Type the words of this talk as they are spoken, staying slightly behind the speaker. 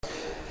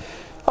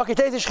Okay,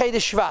 today is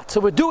Chodesh Shvat. So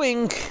we're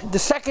doing the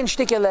second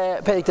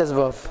shtickle Perek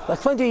Tezvav. I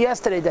explained to you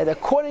yesterday that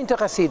according to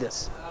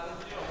Chassidus,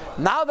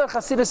 now that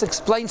Chassidus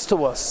explains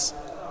to us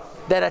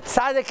that a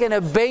tzaddik and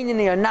a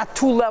beinoni are not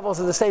two levels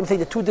of the same thing,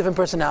 they're two different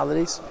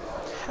personalities.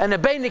 And a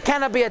beinoni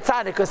cannot be a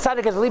tzaddik, because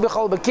tzaddik is libe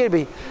chol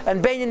b'kirbi,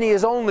 and beinoni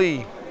is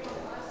only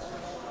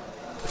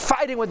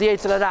fighting with the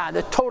Yetzer Hara.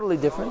 They're totally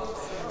different.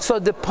 So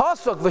the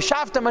pasuk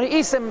v'shavtam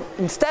isim,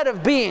 instead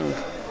of being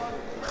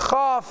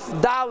Chaf,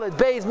 Dalet,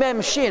 Beis, Mem,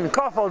 Shin,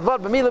 Kafal,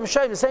 Vad, B'milim,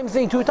 Shem, the same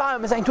thing two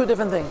times, saying two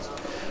different things.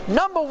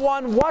 Number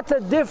one, what's the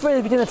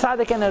difference between a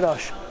tzaddik and a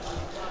rosh?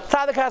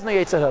 Tzaddik has no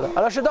Yetzer Hara.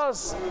 A rosh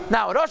does.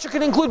 Now, a rosh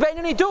can include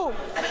beinoni too.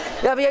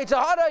 You have a Yetzer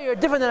Hara, you're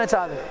different than a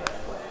tzaddik.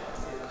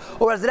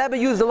 Or as the Rebbe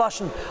used the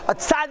lashon, a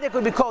tzaddik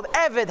would be called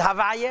Eved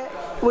Havaya.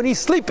 When he's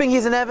sleeping,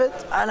 he's an Eved,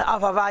 and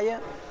of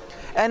Havaya.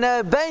 And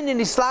a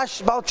beinoni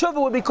slash Baal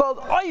Tshuva would be called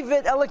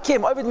Oived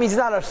Elakim. Oived means he's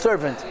not a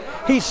servant.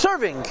 He's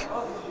serving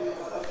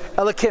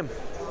Elakim.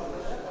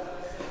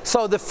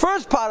 So the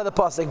first part of the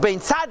pasuk, bein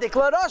tzaddik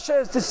la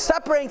rasha, is to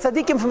separate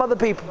tzaddikim from other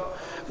people.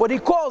 What he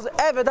calls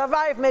eved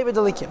havayif meved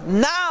Elakim.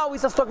 Now he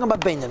starts talking about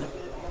beinoni.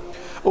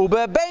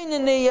 Ube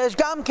beinoni yesh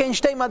gam ken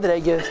shtei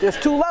madreges. There's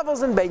two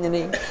levels in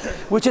beinoni,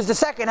 which is the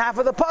second half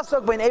of the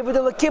pasuk. Bein eved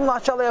Elakim la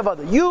shalei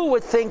avada. You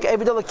would think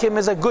eved Elakim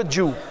is a good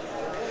Jew,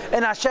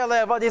 and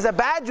Ashelei Avada is a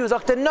bad Jew. So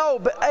no,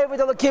 but eved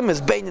Elakim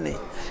is beinoni.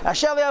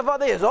 Ashelei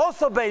Avada is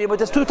also beinoni, but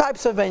there's two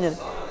types of beinoni.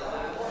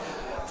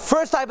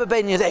 First type of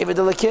beinoni is Eved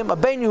Elakim, a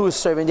beinoni who is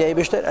serving the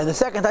Eibishter, and the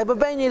second type of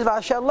beinoni is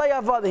V'Asher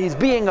Le'Avada. He's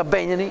being a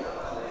beinoni.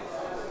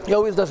 He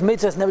always does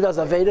mitzvahs, never does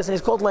avedus, and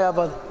he's called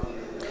Le'Avada.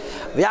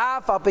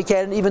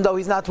 Even though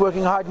he's not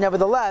working hard,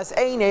 nevertheless,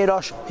 Ein a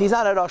Rosh. He's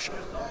not a Rosh.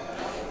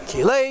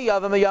 Kilei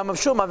Yavim Yam of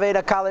Shum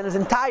Aveda Kal, in his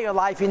entire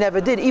life he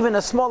never did even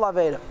a small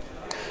aveda.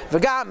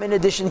 V'gam, in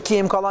addition,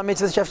 Kiyim Kol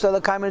HaMitzvahs Shef Shel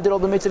Elokai, and did all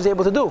the mitzvahs he was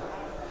able to do.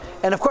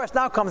 And of course,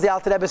 now comes the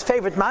Alter Rebbe's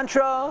favorite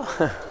mantra.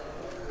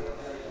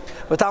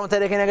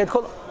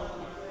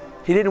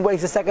 He didn't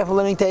waste a second for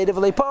learning Teda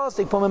v'lei post.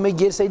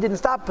 So he didn't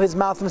stop his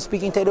mouth from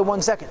speaking Teda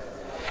 1 second.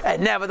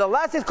 And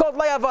nevertheless, it's called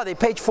Le'Avadi,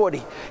 page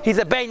 40. He's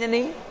a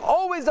beinoni,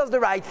 always does the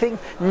right thing,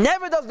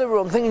 never does the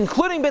wrong thing,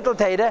 including Bittul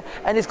Teda,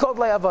 and he's called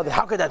Le'Avadi.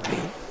 How could that be?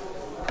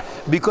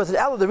 Because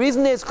the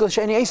reason is because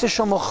he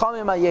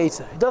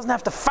doesn't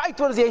have to fight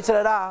with his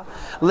Yetzer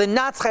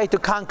Hara to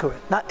conquer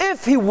it. Now,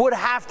 if he would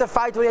have to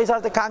fight with Yetzer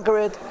Hara to conquer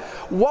it,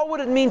 what would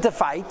it mean to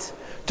fight?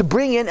 To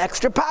bring in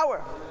extra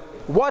power.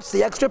 What's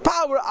the extra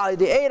power?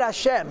 The Eir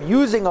Hashem,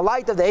 using a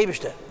light of the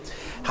Eibishter.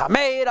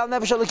 Hameir al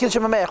nefesh elokim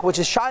shemamech, which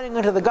is shining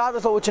into the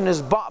godless which in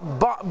his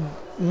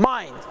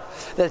mind.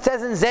 That it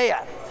says in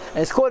Zayah, and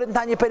it's quoted in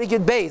Tanya Perek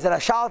Yud Beis, that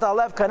Ashalt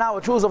Alev Kana,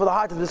 which rules over the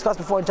heart, as discussed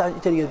before in Tanya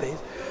Perek Yud Beis.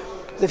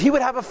 If he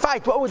would have a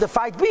fight, what would the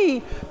fight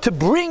be? To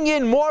bring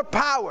in more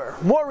power,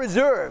 more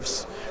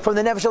reserves from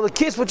the nefesh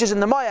elokis, which is in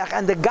the Moyach,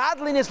 and the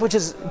godliness which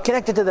is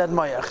connected to that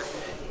Moyach.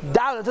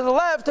 Down to the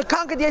left to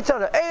conquer the Yetzer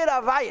Hara. Eir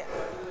Havaya.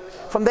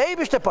 From the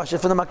Eibishter Pasha,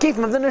 from the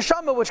Makifim of the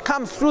Neshama, which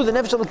comes through the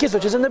Nefesh Elokis,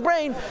 which is in the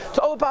brain,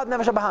 to overpower the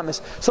Nefesh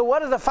HaBahamis. So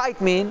what does the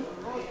fight mean?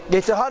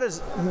 Yetzer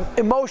Hara's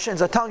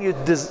emotions are telling you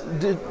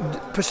to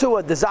pursue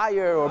a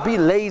desire, or be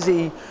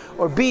lazy,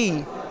 or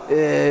be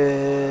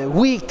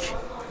weak.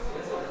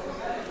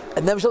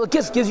 And Nefesh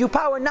Elokis gives you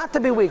power not to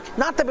be weak,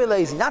 not to be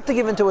lazy, not to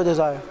give into a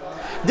desire.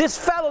 This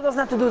fellow doesn't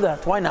have to do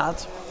that. Why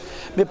not?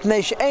 His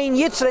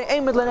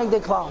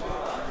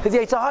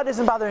Yetzer Hara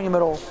isn't bothering him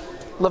at all.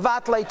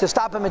 Levatle, to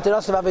stop him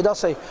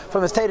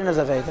from his Teda and his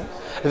Aveda.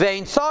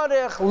 Vein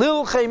Tzarech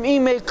Lilchem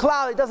Imei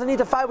Klal. He doesn't need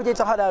to fight with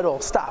Yetzer Hara at all.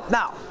 Stop.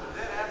 Now,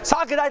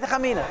 Salkedai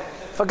Techamina.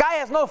 If a guy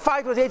has no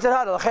fight with Yetzer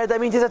Hara, that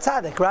means he's a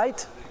tzaddik,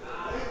 right?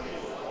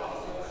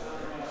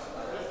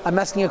 I'm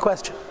asking a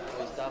question.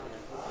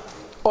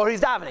 Or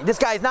he's davening. This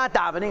guy is not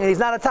davening and he's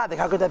not a tzaddik.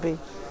 How could that be?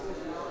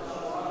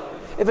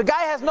 If a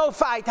guy has no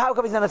fight, how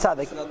come he's not a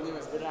tzaddik?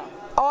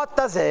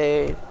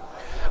 Otazeh.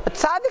 A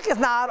tzaddik is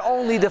not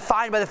only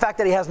defined by the fact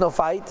that he has no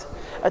fight.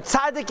 A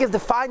tzaddik is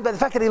defined by the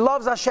fact that he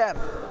loves Hashem.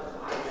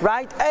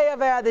 Right?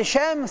 Eyav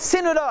Hashem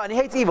sinura, and he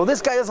hates evil.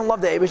 This guy doesn't love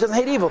the Eibush, doesn't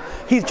hate evil.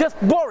 He's just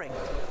boring.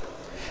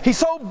 He's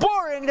so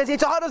boring that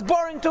Yetzer Hara is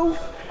boring too.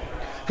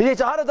 His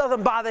Yetzer Hara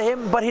doesn't bother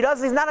him, but he's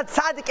not a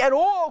tzaddik at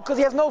all because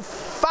he has no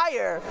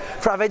fire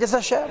for Avodas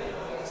Hashem.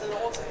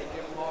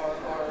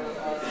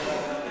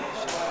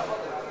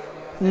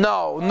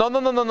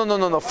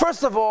 No.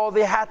 First of all,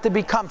 they had to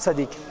become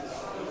tzaddik.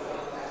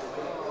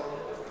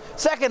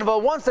 Second of all,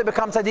 once they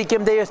become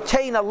tzaddikim, they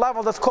attain a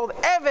level that's called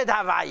Eved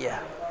Havaya.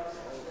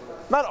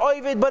 Not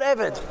Oived, but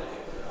Eved.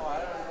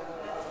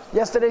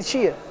 Yesterday's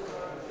Shia.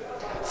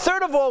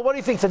 Third of all, what do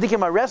you think?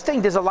 Tzaddikim are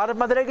resting? There's a lot of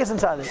madregas in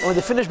tzaddik. And when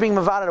they finish being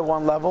mavad at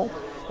one level,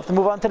 they have to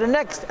move on to the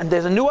next. And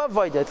there's a new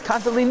avodah. It's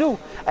constantly new.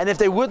 And if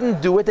they wouldn't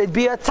do it, they'd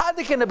be a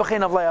tzaddik in the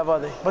bechin of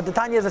le'avadeh. But the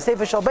Tanya is a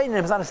sefer shel beinim.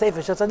 It's not a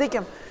sefer shel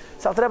tzaddikim.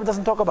 So Alter Rebbe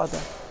doesn't talk about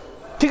that.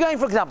 Tigayin,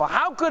 for example,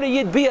 how could a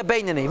yid be a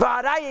beinoni?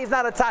 V'haraya is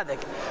not a tzaddik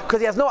because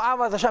he has no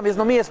avas Hashem, he has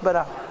no miyas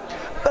bara.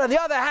 But on the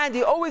other hand,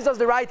 he always does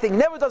the right thing,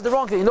 never does the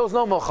wrong thing. He knows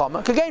no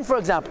milchama. Tigayin, for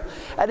example,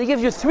 and he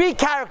gives you 3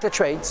 character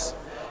traits.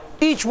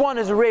 Each one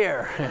is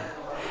rare.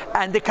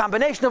 And the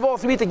combination of all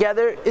three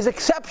together is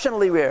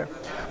exceptionally rare.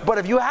 But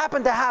if you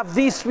happen to have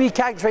these three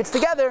character traits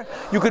together,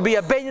 you could be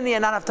a Beinani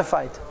and not have to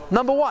fight.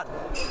 Number one,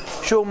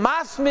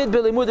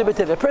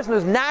 a person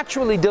who's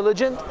naturally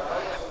diligent,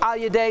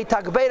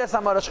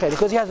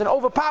 because he has an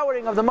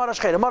overpowering of the Marash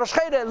Cheda. Marash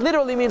Cheda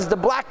literally means the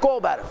black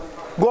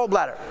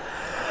gallbladder.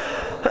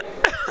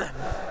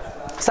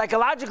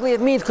 Psychologically,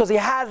 it means because he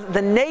has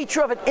the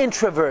nature of an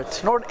introvert.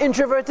 You know what an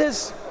introvert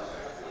is?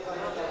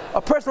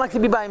 A person likes to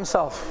be by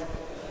himself.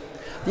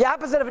 The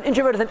opposite of an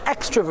introvert is an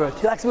extrovert.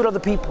 He likes to be with other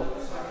people.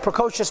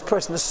 Precocious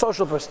person, a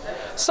social person.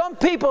 Some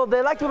people,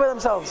 they like to be by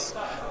themselves.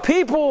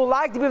 People who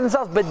like to be by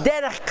themselves, but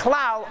derech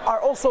klal, are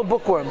also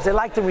bookworms. They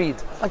like to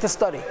read, like to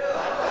study.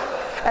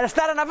 And it's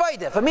not an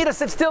avodah. For me to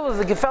sit still is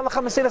a gefellach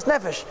hamasiras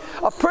nefesh.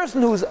 A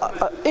person who's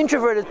an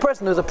introverted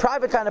person, who's a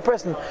private kind of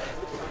person,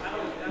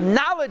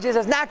 knowledge is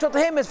as natural to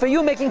him as for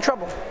you making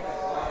trouble.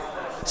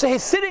 So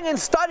his sitting and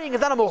studying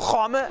is not a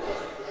mulchama,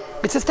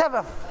 it's his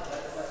teva.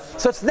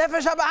 So it's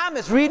nefesh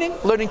habahamis, reading,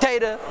 learning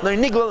Torah,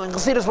 learning Nigla, learning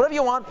Chassidus, whatever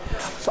you want.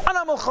 So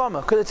ana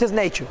mulchama, because it's his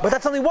nature. But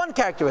that's only one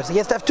characteristic. He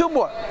has to have two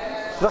more.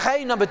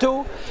 Number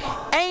two,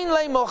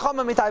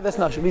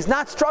 he's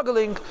not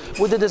struggling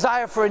with the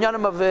desire for a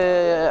yanim of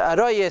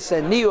aroyes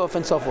and niyuf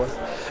and so forth.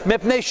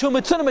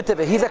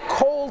 He's a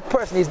cold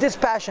person. He's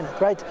dispassionate,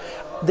 right?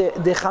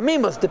 The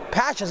chamimus, the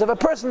passions of a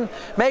person,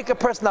 make a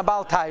person a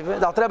bal taiva.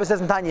 The Alter Rebbe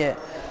says in Tanya,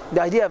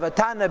 the idea of a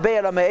tana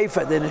be'er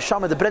me'efa, the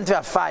neshama, the brent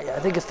ve'afaya. I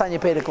think it's Tanya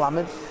Perek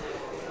Lamed.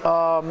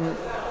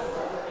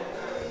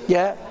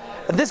 Yeah,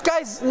 and this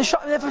guy's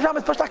neshama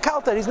is pashta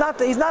kalter. He's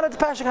not a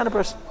passion kind of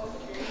person.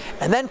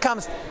 And then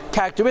comes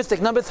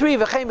characteristic number three,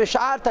 and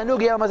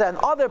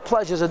other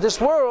pleasures of this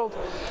world,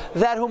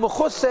 that he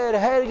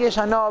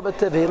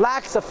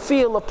lacks a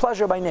feel of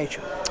pleasure by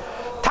nature.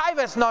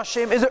 Taivas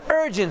Nashim is an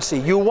urgency,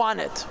 you want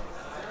it.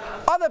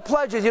 Other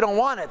pleasures, you don't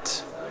want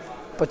it,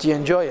 but you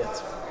enjoy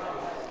it.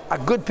 A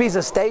good piece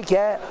of steak,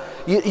 yeah,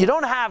 you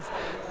don't have,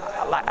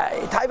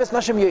 Taivas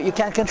Nashim, you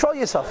can't control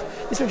yourself.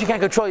 This means you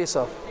can't control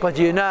yourself, but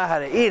you know how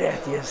to eat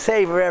it, you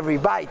savor every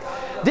bite.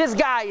 This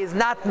guy is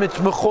not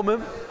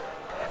mitzmechumim,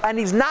 and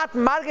he's not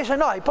margesh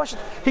hano.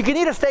 He can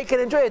eat a steak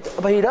and enjoy it,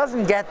 but he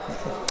doesn't get.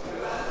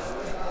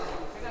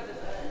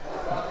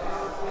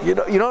 You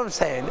know what I'm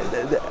saying?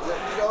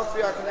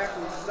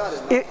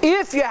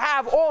 If you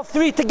have all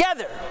three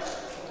together,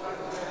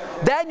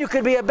 then you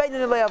could be a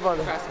Beinani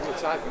le'avodah.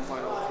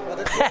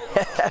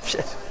 A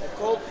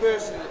cold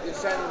person is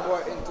shining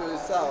more into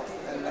himself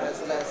and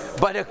has less.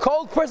 But a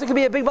cold person could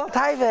be a big bal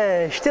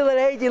taiva. Still at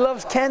age, he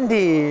loves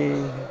candy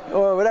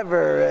or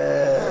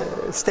whatever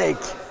steak.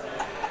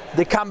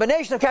 The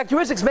combination of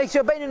characteristics makes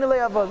you a Beinani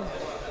le'avodah.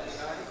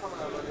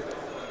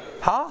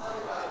 Huh?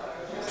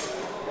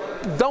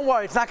 Don't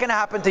worry, it's not going to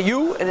happen to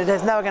you, and it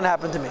is never going to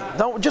happen to me.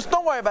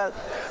 Don't worry about it.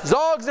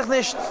 Zog sich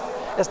nicht.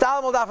 Es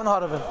talmud davon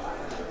haraven.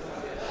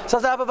 So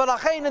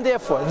and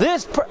therefore,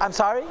 I'm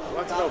sorry. I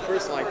want to know a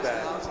person like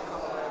that.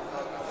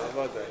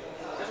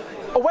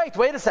 Oh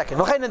wait a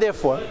second. And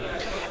therefore,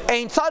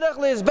 Ein tzadach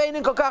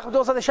le'izbeinin kol kach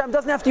b'dos Hashem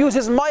doesn't have to use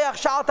his mayach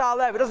shalta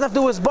alev. He doesn't have to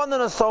do his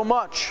bonus so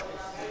much.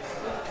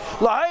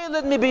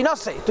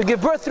 To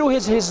give birth through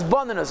his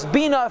bonus.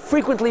 Bina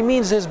frequently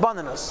means his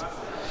bonus.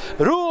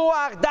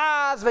 Ruach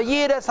das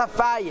v'yiras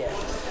hafayeh.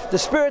 The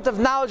spirit of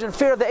knowledge and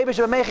fear of the Eibush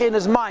B'meichi in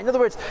his mind. In other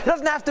words, he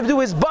doesn't have to do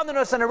his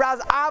bonus and arouse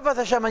Avas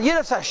Hashem and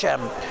Yiras Hashem.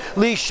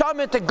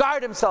 Lishamit, to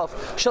guard himself.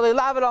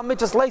 Shalilavet al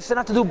mitzvahs leis,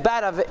 not to do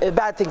bad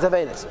things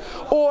Avedis.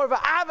 Or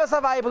v'avas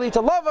havayeh,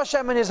 to love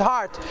Hashem in his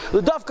heart.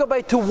 L'davka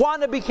bay, to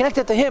want to be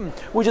connected to Him,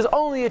 which is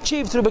only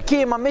achieved through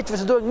B'kiyim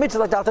HaMitzvahs, doing mitzvahs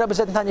like the Alter Rebbe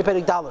said in Tanya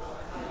Perek Dalet.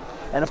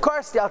 And of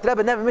course, the Alter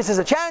Rebbe never misses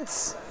a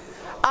chance.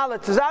 Alle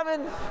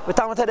zusammen mit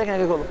Talmud Torah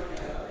Gekulu.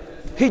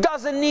 He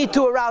doesn't need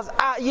to arouse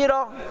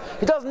yira.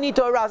 He doesn't need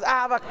to arouse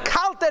ahava.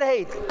 Kalter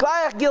hate,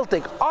 gleich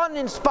giltig,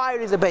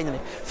 uninspired is a Beinani.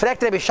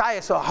 Fragt Rebbe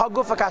Shaya, so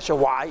haguf akasha,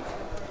 why?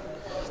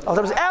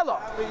 Alter Rebbe Elo.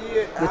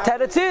 The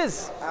teretz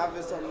is.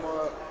 Avos are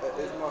more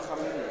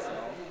chamimis.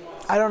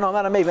 I don't know, I'm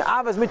not amazing.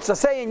 Avos mitzvah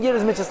say and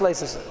yira's mitzvah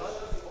leises.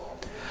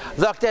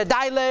 Dr.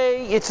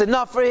 Daile, it's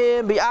enough for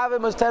him. Be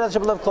avos must teretz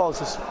shabalav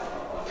closes.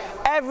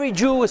 Every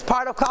Jew is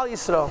part of Klal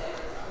Yisrael.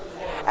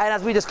 And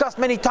as we discussed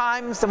many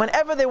times,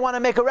 whenever they want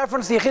to make a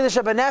reference to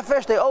Yechidah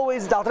Shebenefesh, the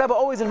Alter Rebbe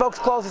always invokes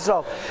Klal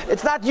Yisrael.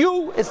 It's not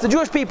you, it's the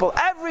Jewish people.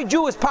 Every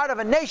Jew is part of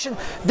a nation.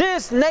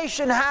 This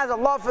nation has a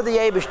love for the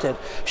Eibishter.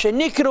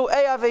 Shenikru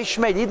Eyavei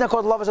Shmei. He didn't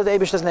call the lovers of the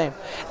Eibishter's name.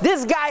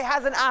 This guy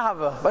has an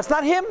Ahava, but it's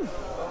not him.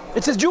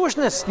 It's his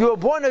Jewishness. You were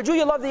born a Jew,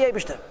 you love the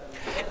Eibishter.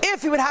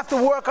 If he would have to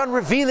work on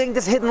revealing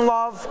this hidden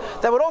love,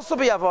 that would also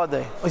be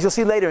Avodah, as you'll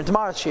see later in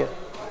tomorrow's Shir.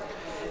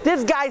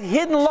 This guy's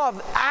hidden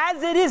love,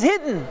 as it is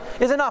hidden,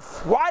 is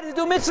enough. Why does he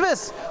do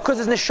mitzvahs? Because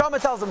his neshama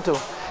tells him to.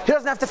 He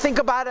doesn't have to think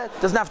about it,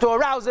 doesn't have to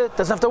arouse it,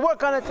 doesn't have to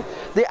work on it.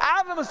 The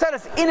Avim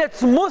status in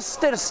its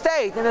muster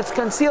state, in its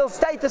concealed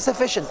state, is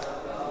sufficient.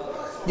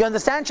 You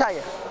understand,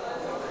 Shaya?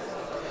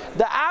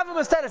 The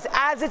Avim status,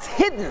 as it's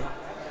hidden,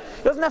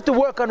 he doesn't have to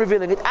work on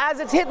revealing it.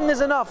 As it's hidden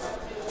is enough.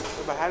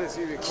 but how does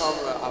he become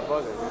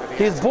avodah?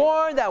 He's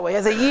born that way. He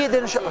has a yid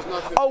and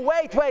a Oh,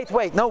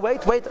 wait. No,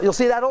 wait. You'll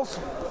see that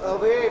also.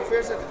 Over here,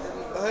 first,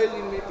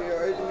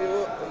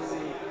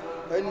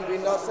 be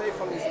not safe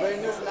from his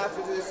bonus, and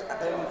after this,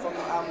 from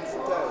the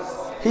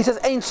Amsterdam. He says,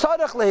 Ein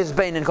tzarech lehis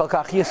beinin kol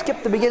kach. You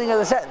skipped the beginning of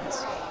the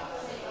sentence.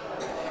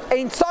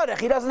 Ein tzarech,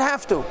 he doesn't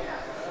have to.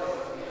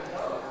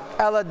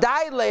 Ela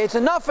daile, it's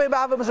enough for him to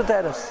have a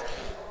mesoteres.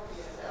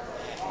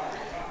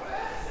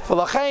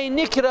 V'lachein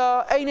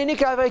nikra, ein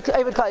nikra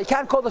evet kal. You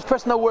can't call this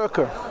person a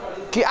worker.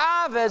 Ki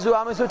avezu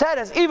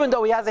ha-mesoteres, even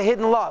though he has a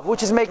hidden love,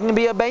 which is making him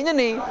be a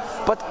beinani,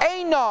 but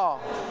eino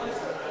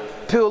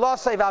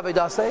piulasei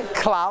v'avedasei,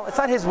 klal, it's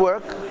not his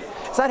work,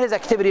 it's not his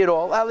activity at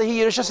all. Elihi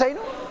yirishasenu.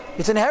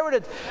 It's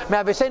inherited. From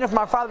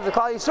our father, the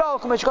Klal Yisrael,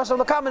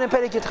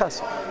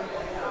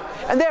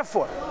 and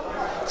therefore,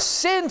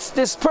 since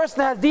this person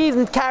has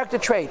these character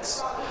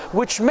traits,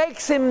 which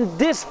makes him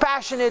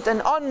dispassionate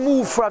and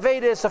unmoved for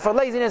Avedis or for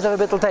laziness of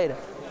a Bittul Teira,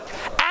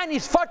 and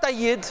he's Fata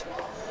Yid,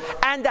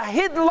 and the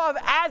hidden love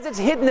as it's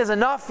hidden is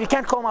enough, you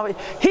can't call him Avedis.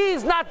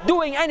 He's not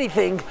doing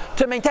anything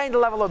to maintain the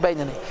level of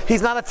Beinani.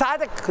 He's not a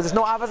tzaddik, because there's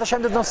no Avos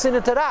Hashem, there's no sin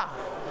in Torah.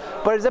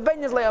 But he's a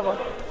Beinani's Le'avod.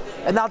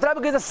 And now Rebbe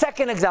gives a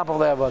second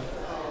example of Le'avod.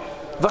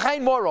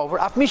 Moreover,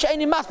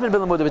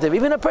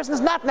 even a person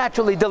is not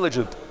naturally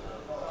diligent.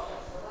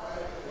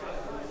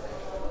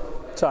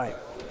 Sorry.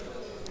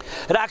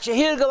 He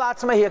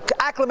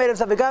acclimated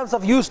himself, he got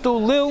himself used to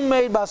learn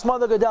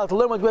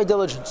with great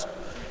diligence.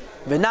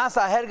 In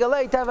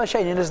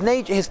his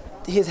nature,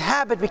 his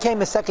habit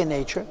became a second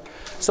nature.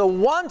 So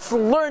once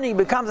learning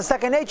becomes a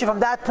second nature, from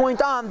that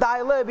point on,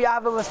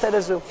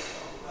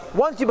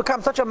 once you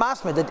become such a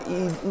masmid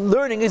that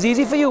learning is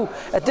easy for you,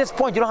 at this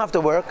point you don't have to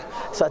work.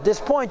 So at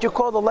this point you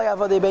call the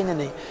le'avadei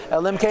beinani.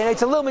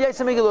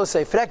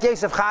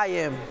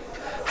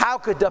 How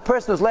could the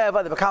person who's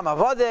le'avadei become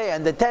avadei?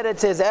 And the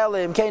teretz is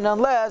elim kain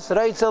unless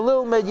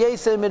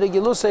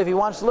if he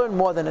wants to learn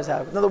more than his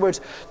habit. In other words,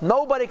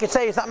 nobody could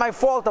say it's not my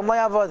fault, I'm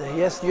le'avadei.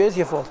 Yes, it is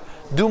your fault.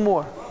 Do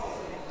more.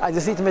 I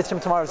just need to meet him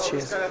tomorrow's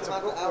shiur.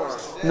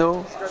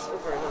 No.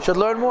 Should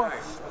learn more.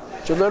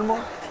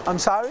 I'm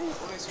sorry.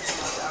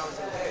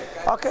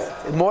 Okay,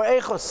 more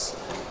echos.